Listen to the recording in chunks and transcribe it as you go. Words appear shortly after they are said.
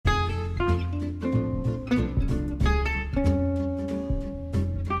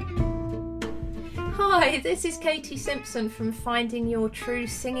Hi, this is Katie Simpson from Finding Your True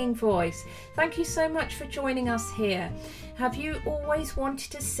Singing Voice. Thank you so much for joining us here. Have you always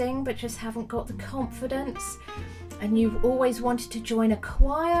wanted to sing but just haven't got the confidence? And you've always wanted to join a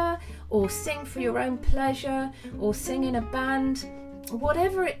choir or sing for your own pleasure or sing in a band?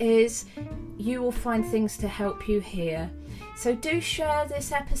 Whatever it is, you will find things to help you here. So do share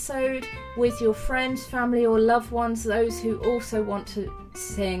this episode with your friends, family or loved ones, those who also want to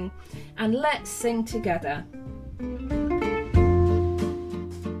sing, and let's sing together.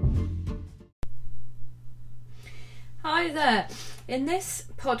 Hi there. In this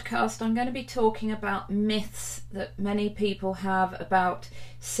podcast I'm going to be talking about myths that many people have about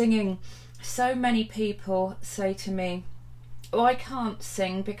singing. So many people say to me, "Oh, I can't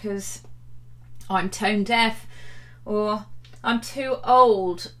sing because I'm tone deaf," or "I'm too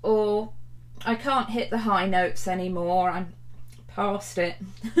old," or "I can't hit the high notes anymore, I'm past it."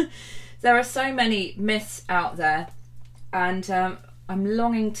 There are so many myths out there, and I'm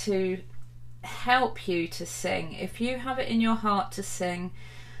longing to help you to sing. If you have it in your heart to sing,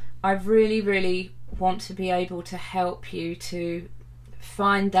 I really want to be able to help you to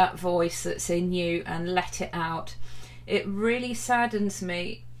find that voice that's in you and let it out. It really saddens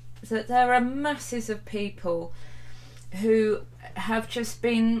me that there are masses of people who have just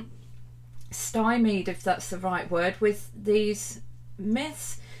been stymied, if that's the right word, with these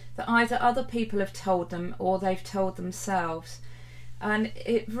myths that either other people have told them or they've told themselves. And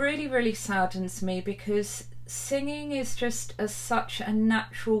it really saddens me, because singing is just such a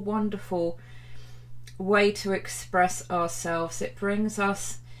natural, wonderful way to express ourselves. It brings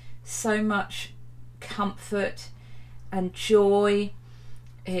us so much comfort and joy.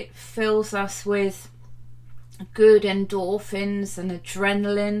 It fills us with good endorphins and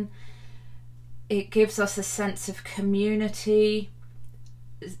adrenaline. It gives us a sense of community.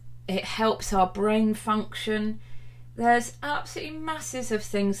 It helps our brain function. There's absolutely masses of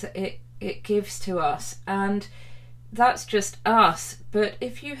things that it gives to us, and that's just us. But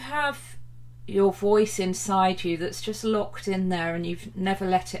if you have your voice inside you that's just locked in there and you've never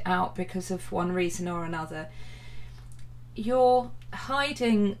let it out because of one reason or another, you're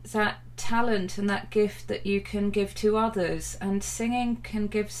hiding that talent and that gift that you can give to others. And singing can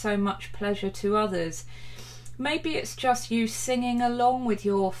give so much pleasure to others. Maybe it's just you singing along with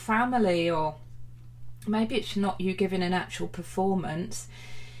your family, or maybe it's not you giving an actual performance.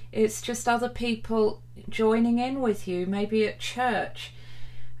 It's just other people joining in with you, maybe at church.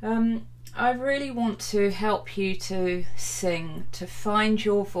 I really want to help you to sing, to find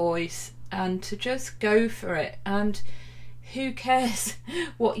your voice and to just go for it. And who cares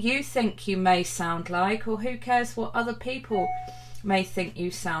what you think you may sound like, or who cares what other people may think you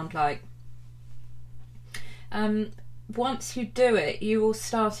sound like. Once you do it, you will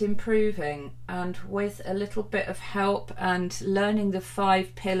start improving, and with a little bit of help and learning the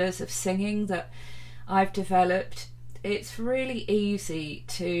 5 pillars of singing that I've developed, it's really easy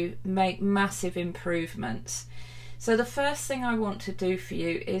to make massive improvements. So the first thing I want to do for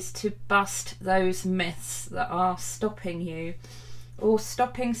you is to bust those myths that are stopping you, or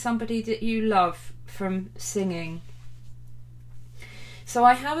stopping somebody that you love, from singing. So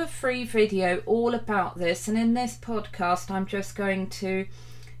I have a free video all about this, and in this podcast I'm just going to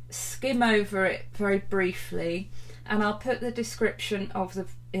skim over it very briefly, and I'll put the description of the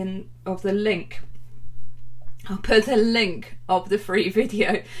link. I'll put the link of the free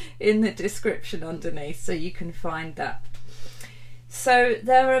video in the description underneath, so you can find that. So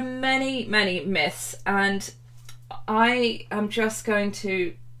there are many myths, and I am just going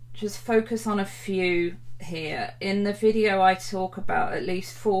to focus on a few here. In the video I talk about at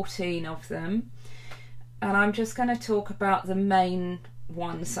least 14 of them, and I'm just going to talk about the main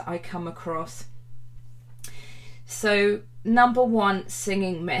ones that I come across. So number 1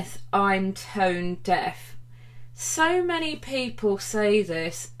 singing myth: I'm tone deaf. So many people say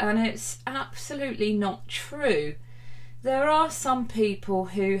this, and it's absolutely not true. There are some people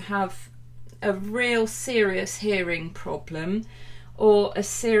who have a real serious hearing problem, or a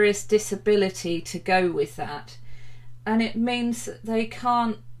serious disability to go with that, and it means that they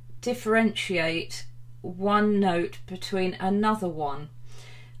can't differentiate one note between another one.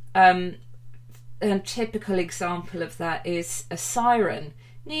 A typical example of that is a siren.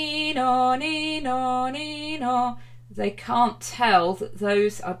 Ni-no, ni-no, ni-no. They can't tell that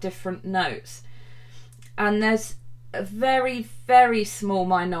those are different notes. And there's a very small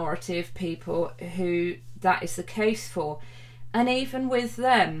minority of people who that is the case for. And even with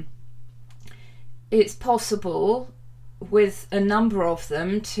them, it's possible with a number of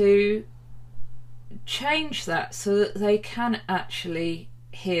them to change that so that they can actually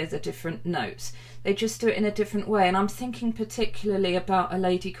hear the different notes. They just do it in a different way. And I'm thinking particularly about a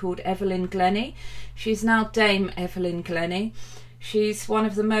lady called Evelyn Glennie. She's now Dame Evelyn Glennie. She's one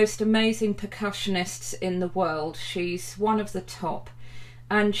of the most amazing percussionists in the world. She's one of the top,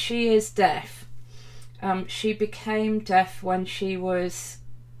 and she is deaf. She became deaf when she was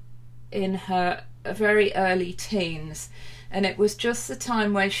in her very early teens, and it was just the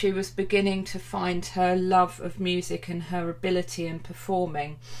time when she was beginning to find her love of music and her ability in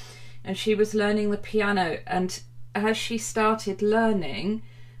performing. And she was learning the piano, and as she started learning,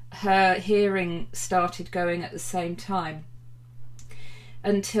 her hearing started going at the same time,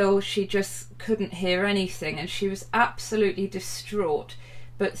 until she just couldn't hear anything, and she was absolutely distraught.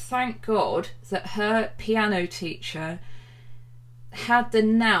 But thank God that her piano teacher had the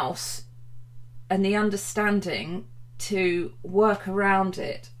nous and the understanding to work around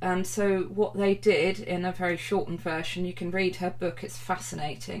it. And so what they did, in a very shortened version, you can read her book, it's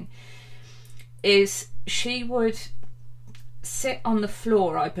fascinating, is she would sit on the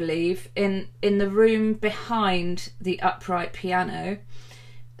floor, I believe, in the room behind the upright piano,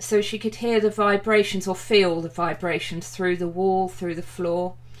 so she could hear the vibrations or feel the vibrations through the wall, through the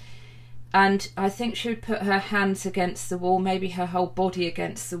floor. And I think she would put her hands against the wall, maybe her whole body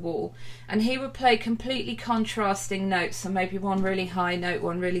against the wall, and he would play completely contrasting notes, so maybe one really high note,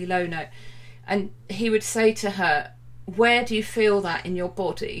 one really low note, and he would say to her, where do you feel that in your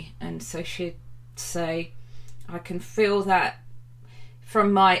body? And so she'd say, I can feel that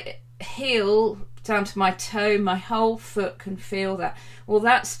from my heel down to my toe, my whole foot can feel that. Well,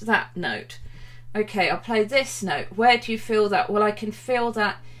 that's that note. Okay, I'll play this note. Where do you feel that? Well, I can feel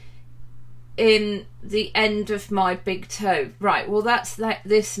that in the end of my big toe. Right, well, that's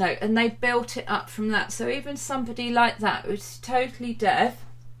this note. And they built it up from that. So even somebody like that who's totally deaf,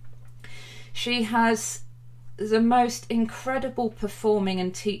 she has the most incredible performing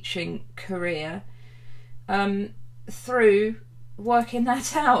and teaching career through working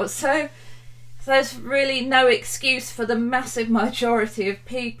that out. So there's really no excuse for the massive majority of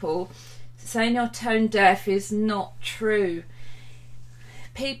people saying you're tone deaf is not true.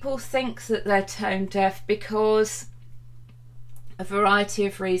 People think that they're tone deaf because a variety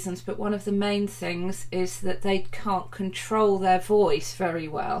of reasons, but one of the main things is that they can't control their voice very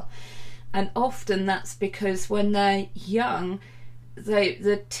well. And often that's because when they're young,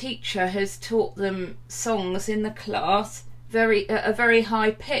 the teacher has taught them songs in the class at a very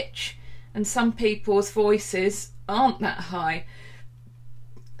high pitch. And some people's voices aren't that high.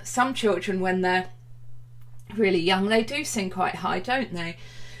 Some children, when they're really young, they do sing quite high, don't they?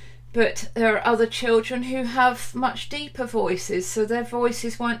 But there are other children who have much deeper voices, so their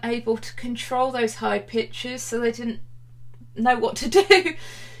voices weren't able to control those high pitches, so they didn't know what to do.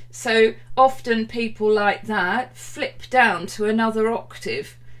 So often people like that flip down to another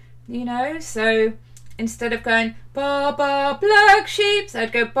octave, you know, so instead of going ba ba black sheep,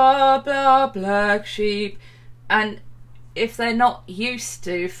 they'd go ba blah black sheep. And if they're not used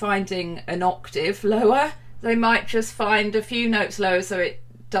to finding an octave lower, they might just find a few notes lower so it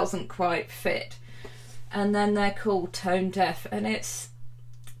doesn't quite fit, and then they're called tone deaf, and it's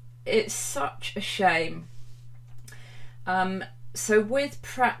such a shame. So with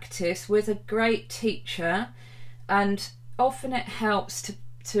practice, with a great teacher, and often it helps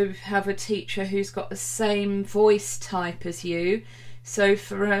to have a teacher who's got the same voice type as you. So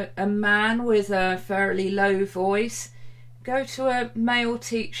for a man with a fairly low voice, go to a male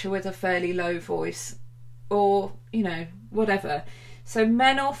teacher with a fairly low voice, or, you know, whatever. So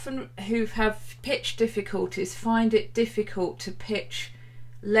men often who have pitch difficulties find it difficult to pitch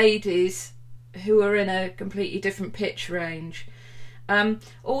ladies who are in a completely different pitch range.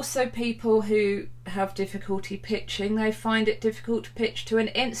 Also people who have difficulty pitching, they find it difficult to pitch to an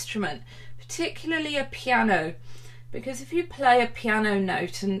instrument, particularly a piano, because if you play a piano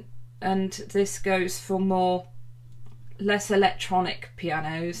note, and this goes for less electronic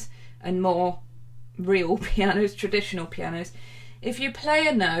pianos and more real pianos, traditional pianos, if you play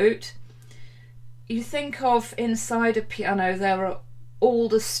a note, you think of inside a piano there are all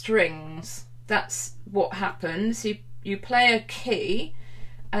the strings. That's what happens. You play a key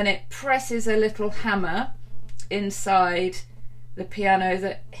and it presses a little hammer inside the piano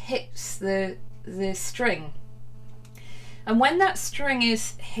that hits the string. And when that string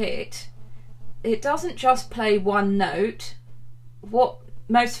is hit, it doesn't just play one note. What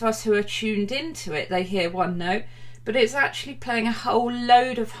most of us who are tuned into it, they hear one note, but it's actually playing a whole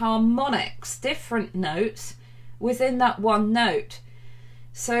load of harmonics, different notes within that one note.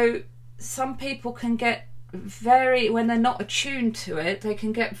 So some people can get when they're not attuned to it, they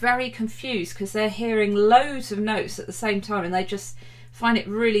can get very confused because they're hearing loads of notes at the same time and they just find it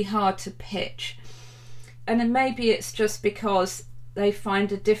really hard to pitch. And then maybe it's just because they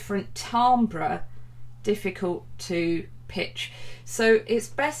find a different timbre difficult to pitch. So it's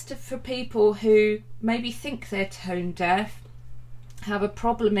best for people who maybe think they're tone deaf, have a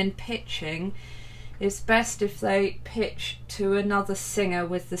problem in pitching, it's best if they pitch to another singer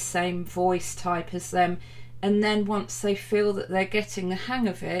with the same voice type as them, and then once they feel that they're getting the hang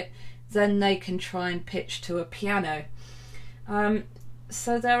of it, then they can try and pitch to a piano.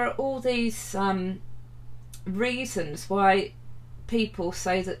 So there are all these reasons why people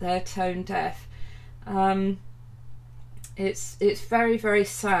say that they're tone deaf. It's very, very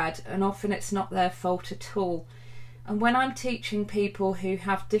sad, and often it's not their fault at all. And when I'm teaching people who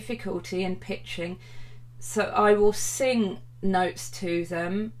have difficulty in pitching, so I will sing notes to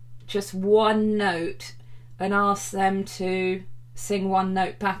them, just one note, and ask them to sing one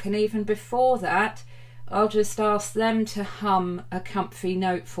note back. And even before that, I'll just ask them to hum a comfy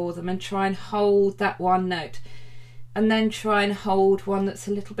note for them and try and hold that one note, and then try and hold one that's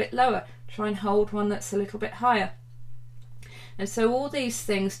a little bit lower, try and hold one that's a little bit higher. And so all these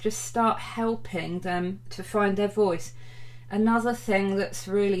things just start helping them to find their voice. Another thing that's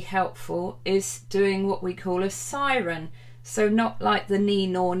really helpful is doing what we call a siren. So not like the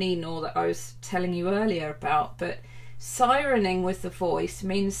nee-naw that I was telling you earlier about, but sirening with the voice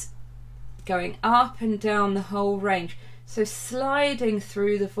means going up and down the whole range. So sliding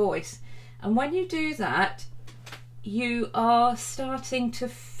through the voice. And when you do that, you are starting to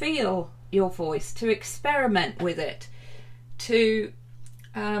feel your voice, to experiment with it, to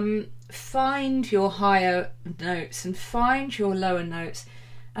find your higher notes and find your lower notes.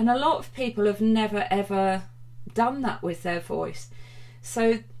 And a lot of people have never ever done that with their voice.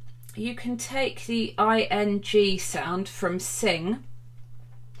 So you can take the ing sound from sing,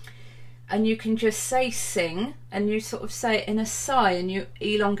 and you can just say sing, and you sort of say it in a sigh, and you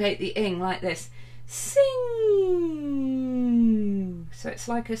elongate the ing like this. Sing. So it's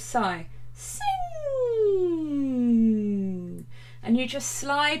like a sigh. Sing. And you just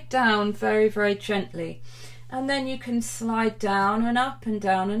slide down very, very gently. And then you can slide down and up and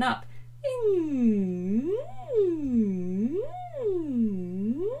down and up.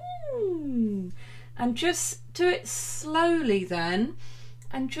 And just do it slowly then,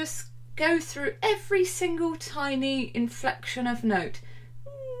 and just go through every single tiny inflection of note.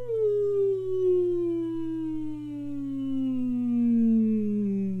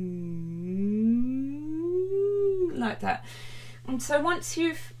 Like that. And so once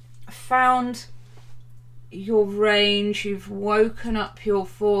you've found your range, you've woken up your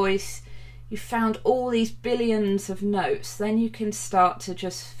voice, you've found all these billions of notes, then you can start to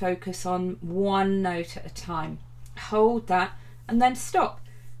just focus on one note at a time. Hold that and then stop,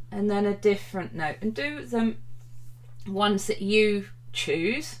 and then a different note, and do them ones that you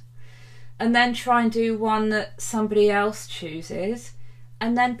choose, and then try and do one that somebody else chooses,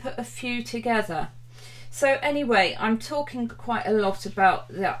 and then put a few together. So anyway, I'm talking quite a lot about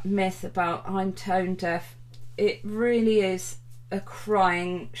that myth about I'm tone deaf. It really is a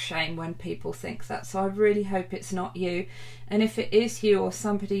crying shame when people think that. So I really hope it's not you. And if it is you or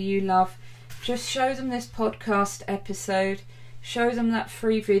somebody you love, just show them this podcast episode, show them that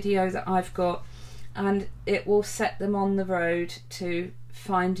free video that I've got, and it will set them on the road to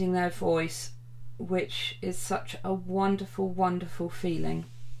finding their voice, which is such a wonderful, wonderful feeling.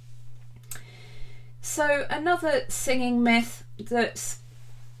 So another singing myth that's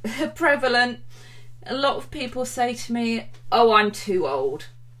prevalent, a lot of people say to me, oh, I'm too old.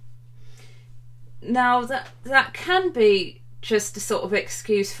 Now that can be just a sort of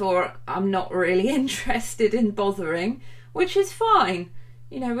excuse for I'm not really interested in bothering, which is fine.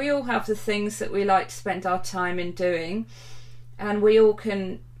 You know, we all have the things that we like to spend our time in doing, and we all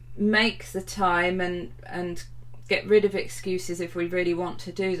can make the time and get rid of excuses if we really want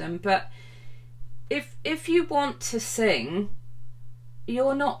to do them. But if you want to sing,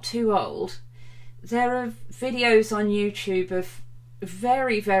 you're not too old. There are videos on YouTube of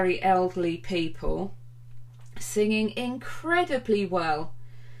very, very elderly people singing incredibly well.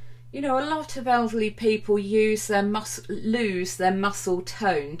 You know, a lot of elderly people lose their muscle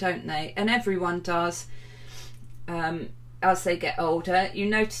tone, don't they? And everyone does as they get older. You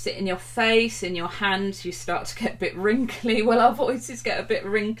notice it in your face, in your hands, you start to get a bit wrinkly. Well, our voices get a bit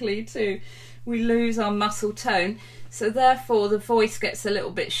wrinkly too. We lose our muscle tone, so therefore the voice gets a little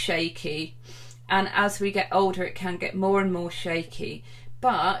bit shaky, and as we get older it can get more and more shaky.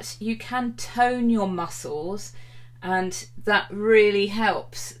 But you can tone your muscles, and that really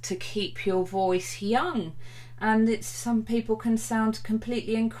helps to keep your voice young. And some people can sound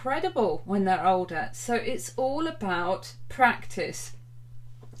completely incredible when they're older. So it's all about practice.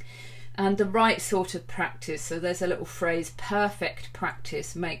 and the right sort of practice. So there's a little phrase, perfect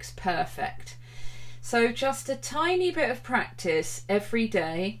practice makes perfect. So just a tiny bit of practice every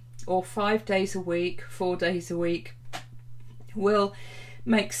day, or 5 days a week, 4 days a week, will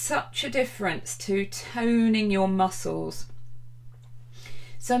make such a difference to toning your muscles.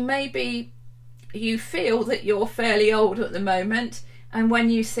 So maybe you feel that you're fairly old at the moment, and when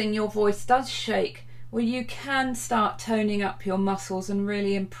you sing your voice does shake. Well, you can start toning up your muscles and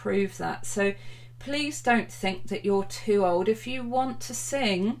really improve that. So please don't think that you're too old. If you want to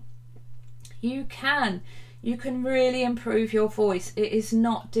sing, you can. You can really improve your voice. It is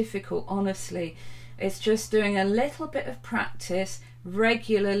not difficult, honestly. It's just doing a little bit of practice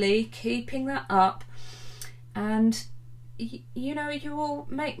regularly, keeping that up, and you know, you will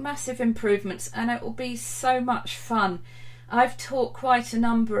make massive improvements, and it will be so much fun. I've taught quite a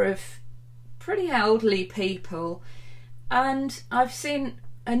number of pretty elderly people, and I've seen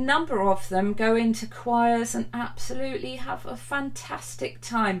a number of them go into choirs and absolutely have a fantastic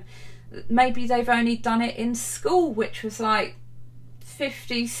time. Maybe they've only done it in school, which was like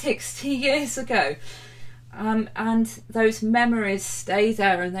 50, 60 years ago, and those memories stay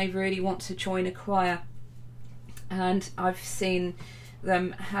there, and they really want to join a choir. And I've seen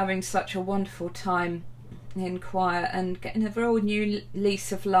them having such a wonderful time in choir and getting a real new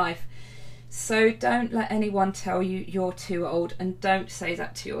lease of life. So don't let anyone tell you you're too old, and don't say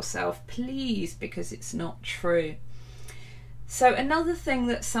that to yourself, please, because it's not true. So another thing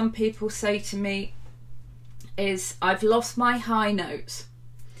that some people say to me is, I've lost my high notes.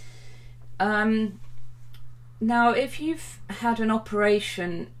 Now, if you've had an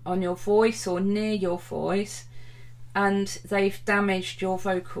operation on your voice or near your voice, and they've damaged your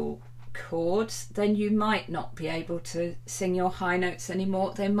vocal cords, then you might not be able to sing your high notes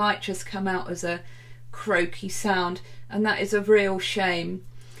anymore. They might just come out as a croaky sound, and that is a real shame.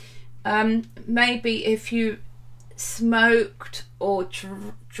 Maybe if you smoked or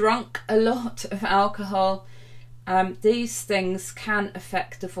drunk a lot of alcohol, these things can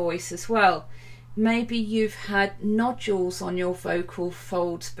affect the voice as well. Maybe you've had nodules on your vocal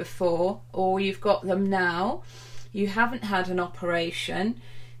folds before, or you've got them now. You haven't had an operation,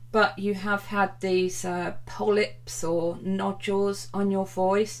 but you have had these polyps or nodules on your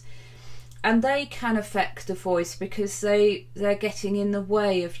voice, and they can affect the voice because they're getting in the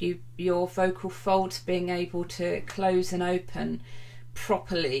way of your vocal folds being able to close and open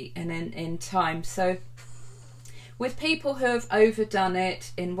properly and in time. So with people who have overdone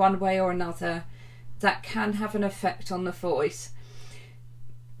it in one way or another, that can have an effect on the voice.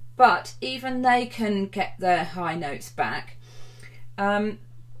 But even they can get their high notes back.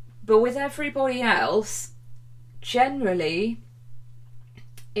 But with everybody else, generally,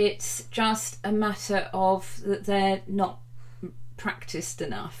 it's just a matter of that they're not practiced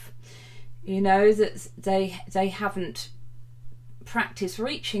enough. You know, that they haven't practiced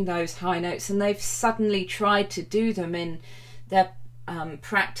reaching those high notes, and they've suddenly tried to do them in their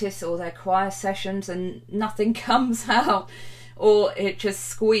practice or their choir sessions, and nothing comes out, or it just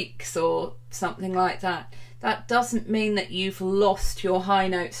squeaks or something like that. That doesn't mean that you've lost your high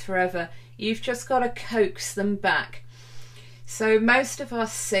notes forever. You've just got to coax them back. So most of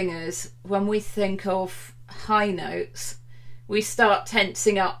us singers, when we think of high notes, we start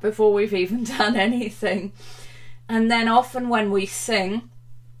tensing up before we've even done anything. And then often when we sing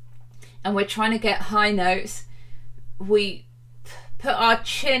and we're trying to get high notes, we put our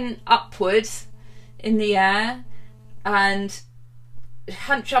chin upwards in the air and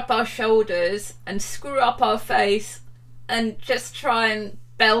hunch up our shoulders and screw up our face and just try and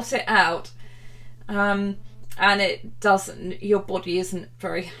belt it out, and it doesn't, your body isn't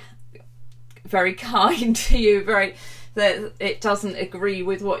very kind to you, that it doesn't agree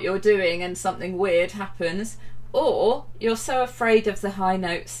with what you're doing, and something weird happens, or you're so afraid of the high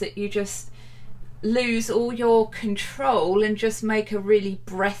notes that you just lose all your control and just make a really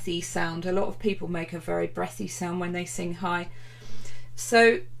breathy sound. A lot of people make a very breathy sound when they sing high.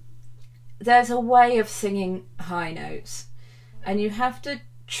 So there's a way of singing high notes, and you have to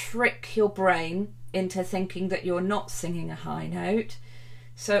trick your brain into thinking that you're not singing a high note.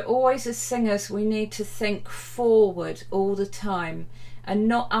 So always as singers, we need to think forward all the time and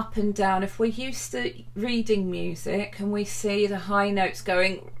not up and down. If we're used to reading music and we see the high notes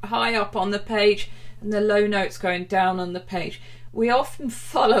going high up on the page and the low notes going down on the page, we often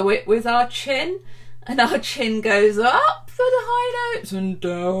follow it with our chin, and our chin goes up for the high notes and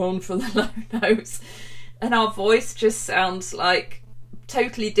down for the low notes, and our voice just sounds like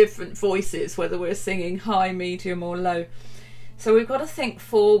totally different voices, whether we're singing high, medium or low. So we've got to think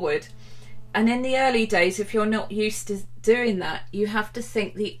forward, And in the early days, if you're not used to doing that, you have to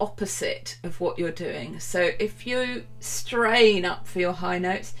think the opposite of what you're doing. So if you strain up for your high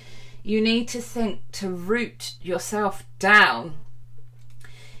notes, you need to think to root yourself down.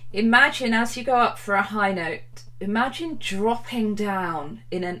 Imagine as you go up for a high note, imagine dropping down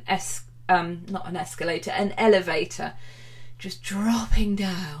in an elevator, just dropping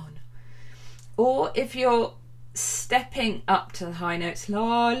down. Or if you're stepping up to the high notes,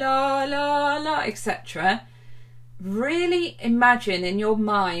 la la la la, etc., really imagine in your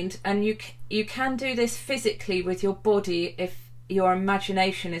mind, and you can do this physically with your body if your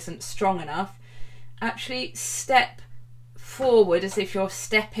imagination isn't strong enough, actually step forward as if you're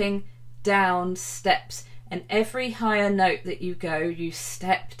stepping down steps, and every higher note that you go, you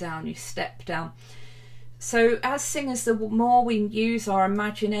step down, you step down. So as singers, the more we use our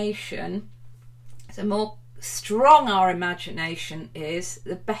imagination, the more strong our imagination is,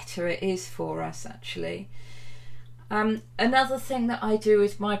 the better it is for us, actually. Another thing that I do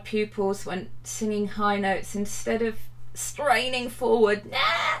with my pupils when singing high notes, instead of straining forward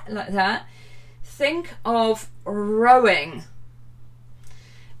like that, think of rowing,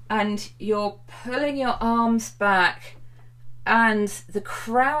 and you're pulling your arms back and the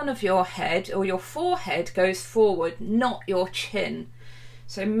crown of your head or your forehead goes forward, not your chin.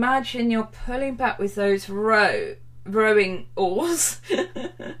 So imagine you're pulling back with those rowing oars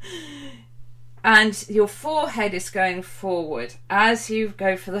and your forehead is going forward as you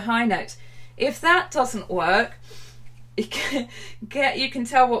go for the high notes. If that doesn't work, you can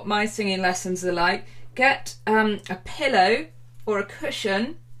tell what my singing lessons are like. Get a pillow or a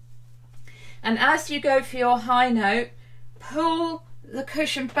cushion, and as you go for your high note, pull the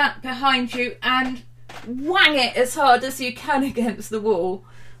cushion back behind you and whang it as hard as you can against the wall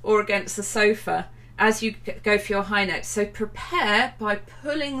or against the sofa as you go for your high notes. So prepare by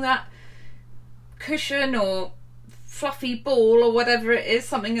pulling that cushion or fluffy ball or whatever it is,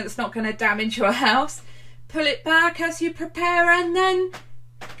 something that's not going to damage your house. Pull it back as you prepare and then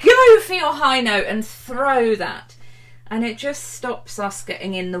go for your high note and throw that. And it just stops us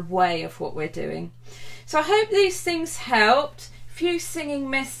getting in the way of what we're doing. So I hope these things helped. Few singing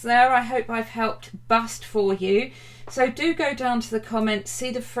myths there. I hope I've helped bust for you. So do go down to the comments,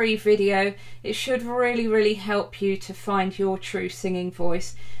 see the free video. It should really, really help you to find your true singing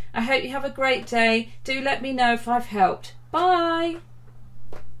voice. I hope you have a great day. Do let me know if I've helped. Bye.